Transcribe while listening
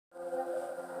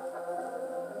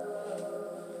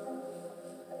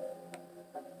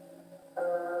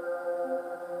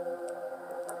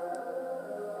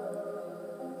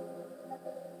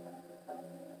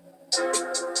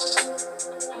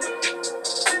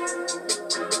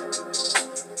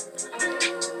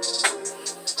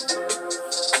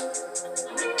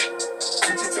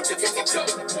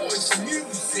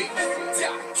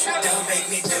Don't make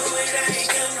me do it, I ain't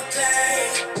gonna play.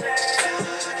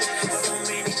 So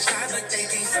many try, but they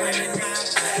can't swim in my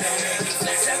blood. Don't make me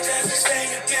flex up, cause this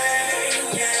ain't a game,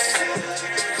 yeah.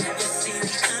 You see me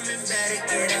coming, better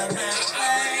get out my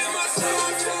way.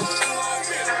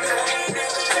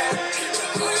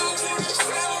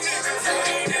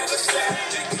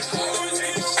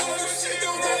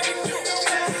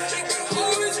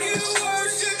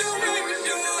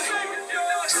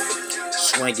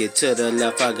 Swing it to the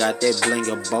left, I got that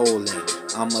blinger bowling.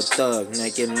 I'm a thug,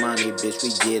 making money, bitch, we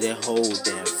get it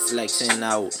holding. Flexing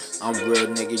out, I'm real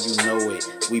nigga, you know it.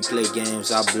 We play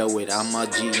games, I blow it. I'm a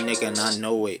G nigga and I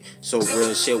know it. So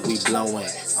real shit, we blowing.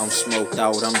 I'm smoked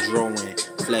out, I'm drawing.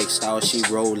 Flexed out, she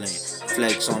rolling.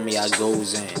 Flex on me, I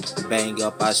goes in. Bang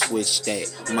up, I switch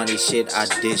that. Money shit, I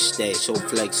dish that. So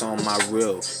flex on my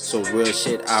real. So real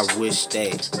shit, I wish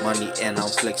that. Money and I'm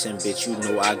flexing, bitch. You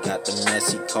know I got the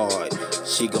messy card.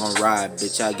 She gon' ride,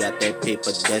 bitch. I got that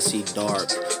paper, Desi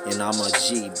dark. And I'm a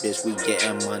G, bitch. We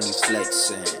getting money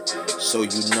flexing. So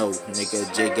you know, nigga,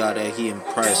 J got her, he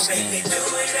impressed. Don't make me do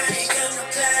it, I ain't gonna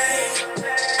play.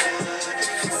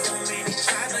 So many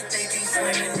try, but they can't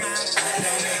swim in my blood.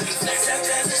 Don't make me flex up,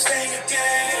 cause this ain't a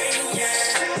game, yeah.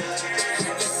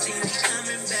 You see me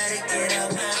coming, better get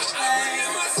out my way.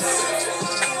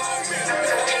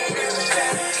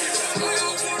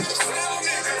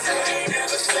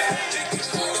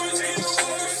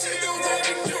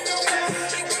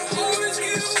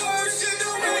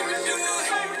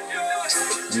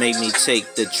 Make me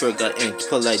take the trigger and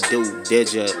pull a dude,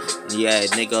 did ya? Yeah,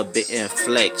 nigga bitten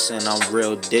flex and I'm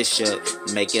real disher.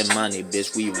 Making money,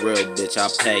 bitch, we real, bitch. I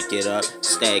pack it up,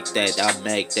 stack that, I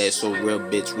back that. So real,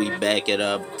 bitch, we back it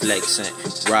up, flexing,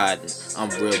 riding. I'm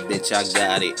real, bitch, I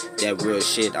got it. That real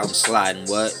shit, I'm sliding.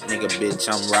 What? Nigga, bitch,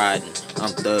 I'm riding.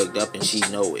 I'm thugged up and she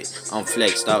know it. I'm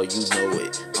flexed out, you know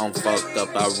it. I'm fucked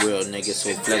up, I real nigga.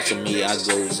 So flex with me, I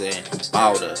goes in.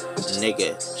 Powder,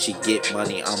 nigga, she get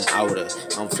money, I'm outer.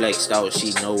 I'm flexed out,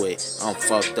 she know it. I'm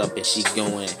fucked up and she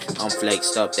going. I'm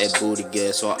flexed up, that booty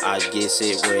good, so I guess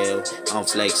it real. I'm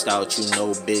flexed out, you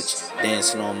know, bitch,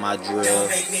 dancing on my drill. Don't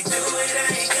make me do it,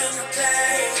 I ain't gonna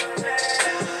play.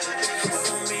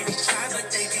 So many try, but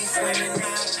they can't swim in my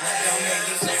blood. Don't make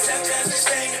me flex up, cause this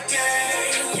ain't a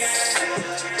game, yeah.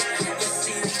 You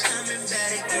see me coming,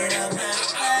 better get out my